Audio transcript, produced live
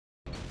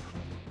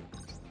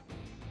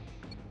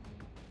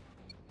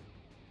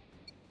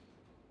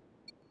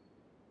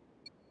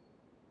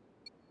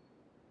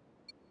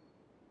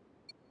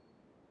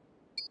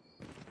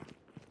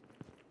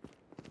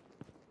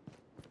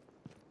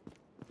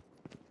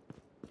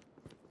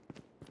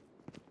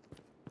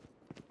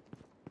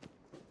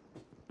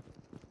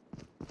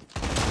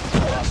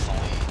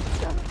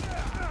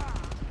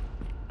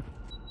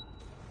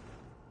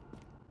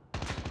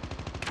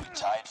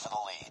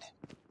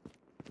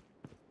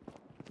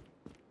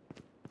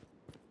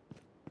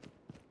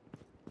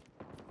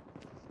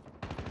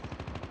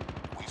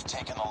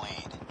taken the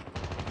lead.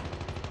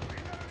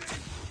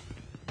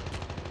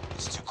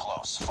 It's too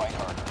close. Fight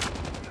harder.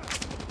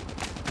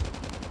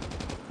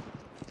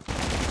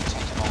 We've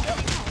taken the lead.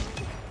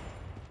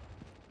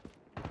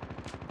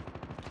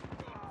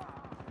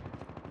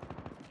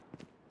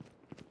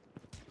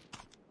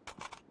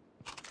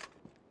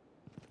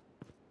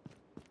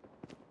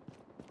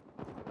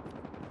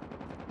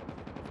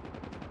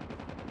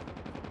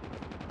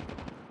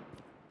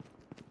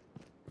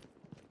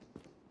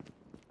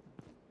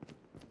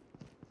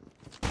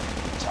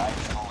 Tied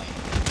for the lead.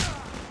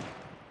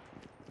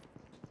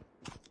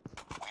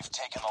 We've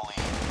taken the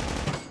lead.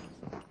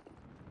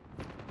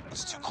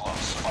 It's too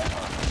close. Fight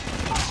harder.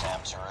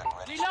 SAM turret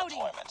ready for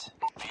deployment.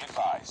 Be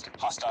advised.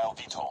 Hostile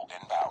VTOL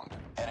inbound.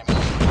 Enemy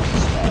UAV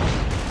spotted.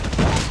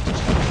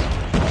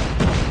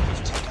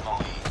 We've taken the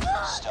lead.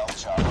 Stealth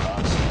chopper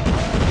on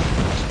standby.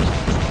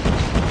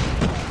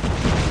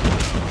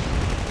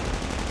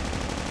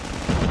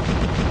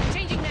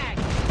 Changing mag.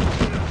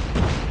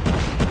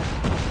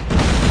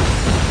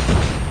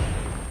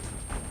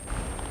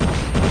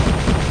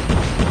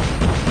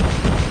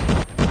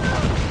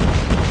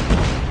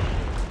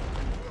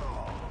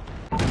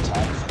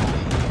 Tied for the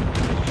lead.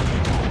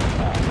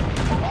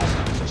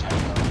 Hostiles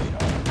checking our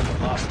radar. We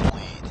lost the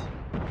lead.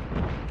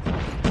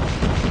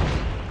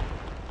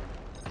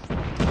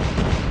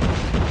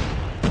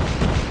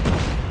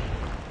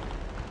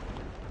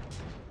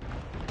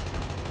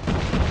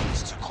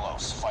 It's too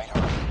close. Fight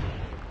harder.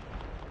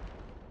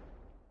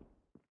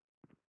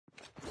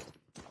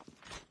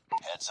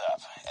 Heads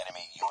up.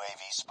 Enemy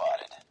UAV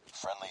spotted.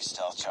 Friendly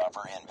stealth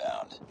chopper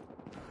inbound.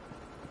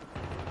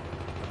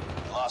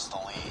 We lost the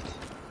lead.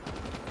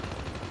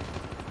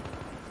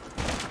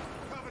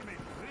 Cover me.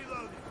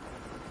 Reloading.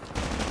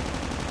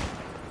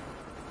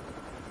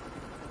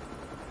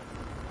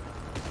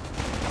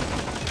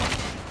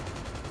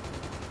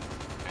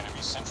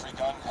 Enemy sentry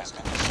gun has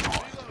been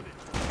destroyed. Reloading.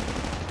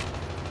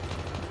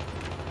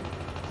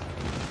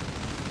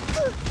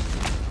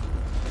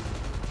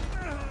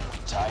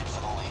 Tied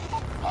for the lead.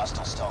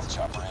 Hostile stealth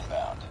chopper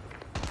inbound.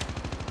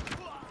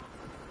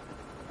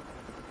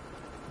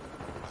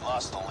 We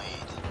lost the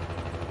lead.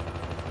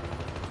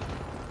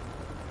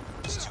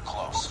 It's too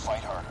close.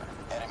 Fight harder.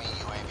 Enemy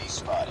UAV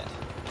spotted.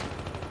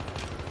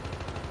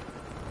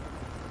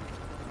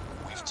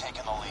 We've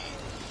taken the lead.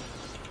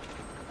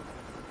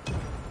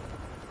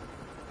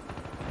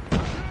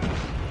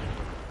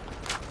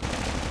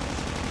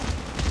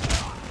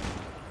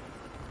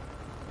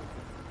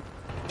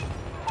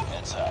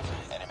 Heads up.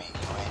 Enemy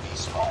UAV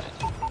spotted.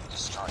 We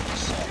destroyed the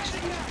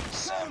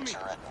SAM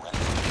turret ready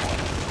for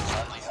deployment.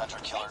 Friendly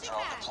hunter-killer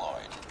drone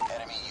deployed.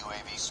 Enemy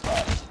UAV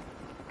spotted.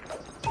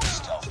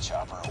 Stealth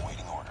chopper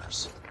awaiting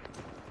orders.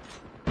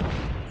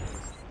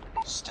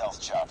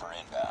 Stealth chopper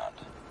inbound.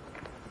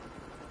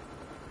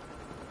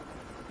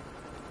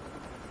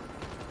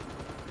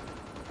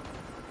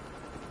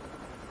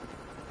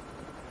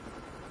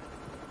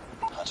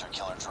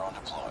 Hunter-killer drone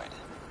deployed.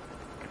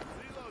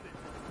 Reloading.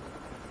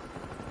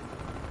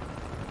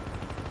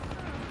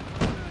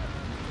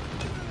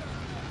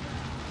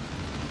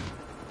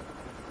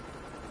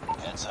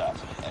 Heads up.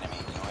 Enemy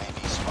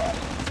UAV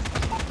spotted.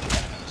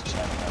 Enemies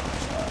jamming our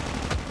radar.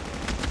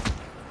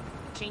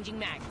 Changing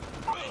mag.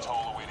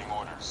 VTOL awaiting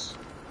orders.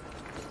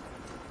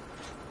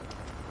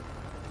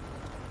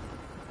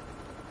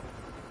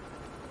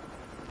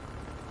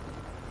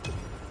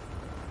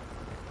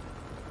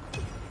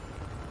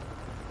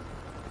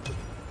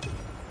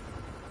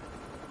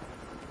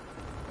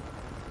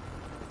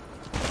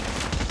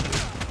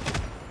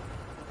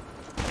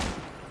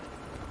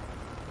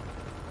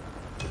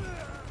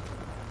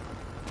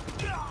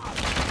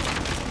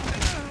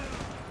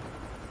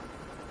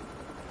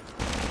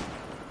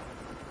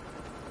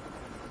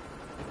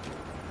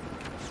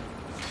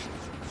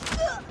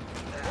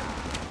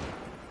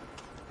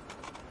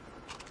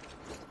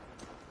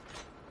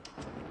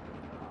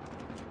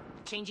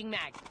 Changing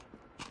mag.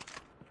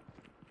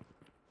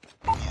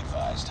 Be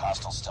advised,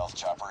 hostile stealth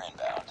chopper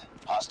inbound.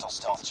 Hostile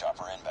stealth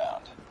chopper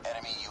inbound.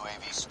 Enemy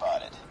UAV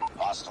spotted.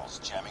 Hostiles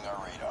jamming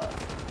our radar.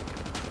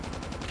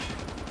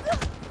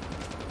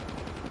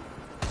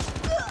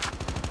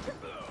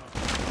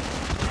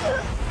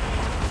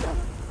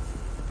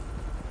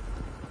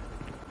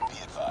 Be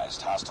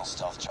advised, hostile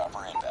stealth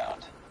chopper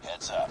inbound.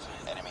 Heads up,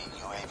 enemy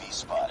UAV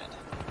spotted.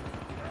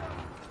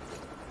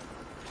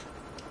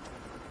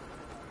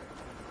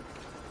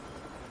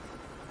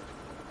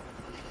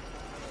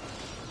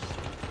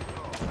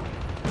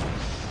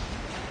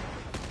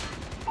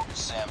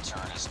 SAM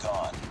turret is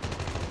gone.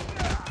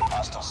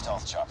 Hostile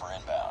stealth chopper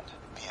inbound.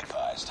 Be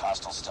advised,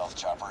 hostile stealth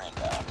chopper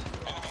inbound.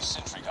 Enemy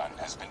sentry gun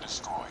has been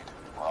destroyed.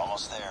 We're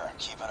almost there.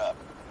 Keep it up.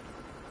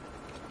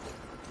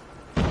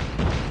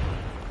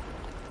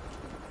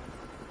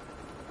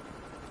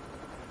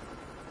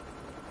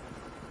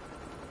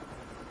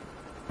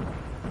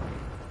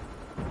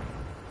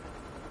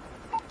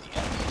 The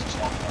enemy is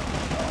jamming our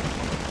radar.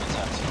 It's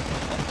empty.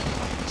 Enemy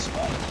UAV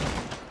spotted.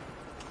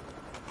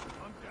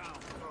 I'm down.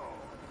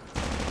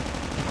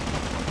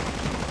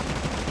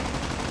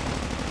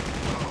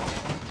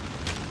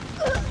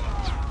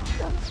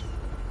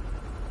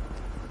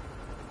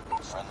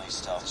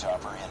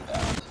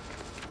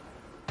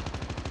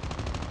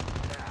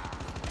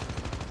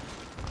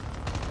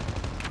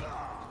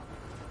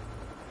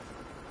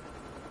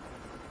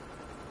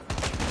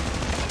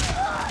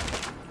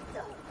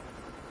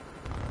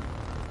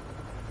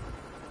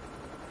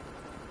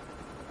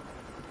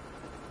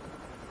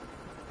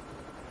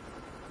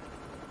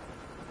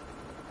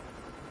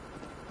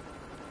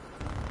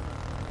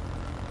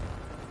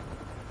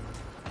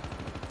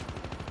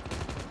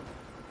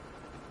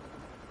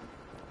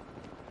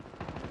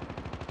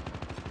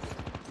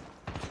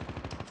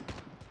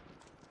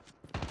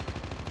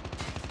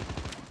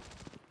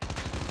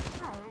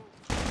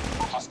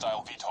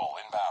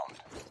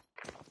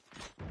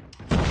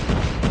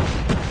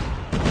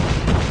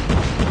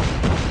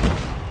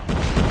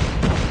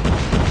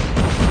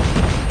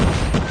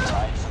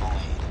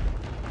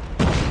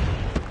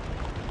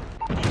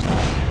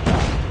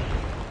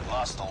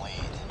 lost the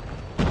lead.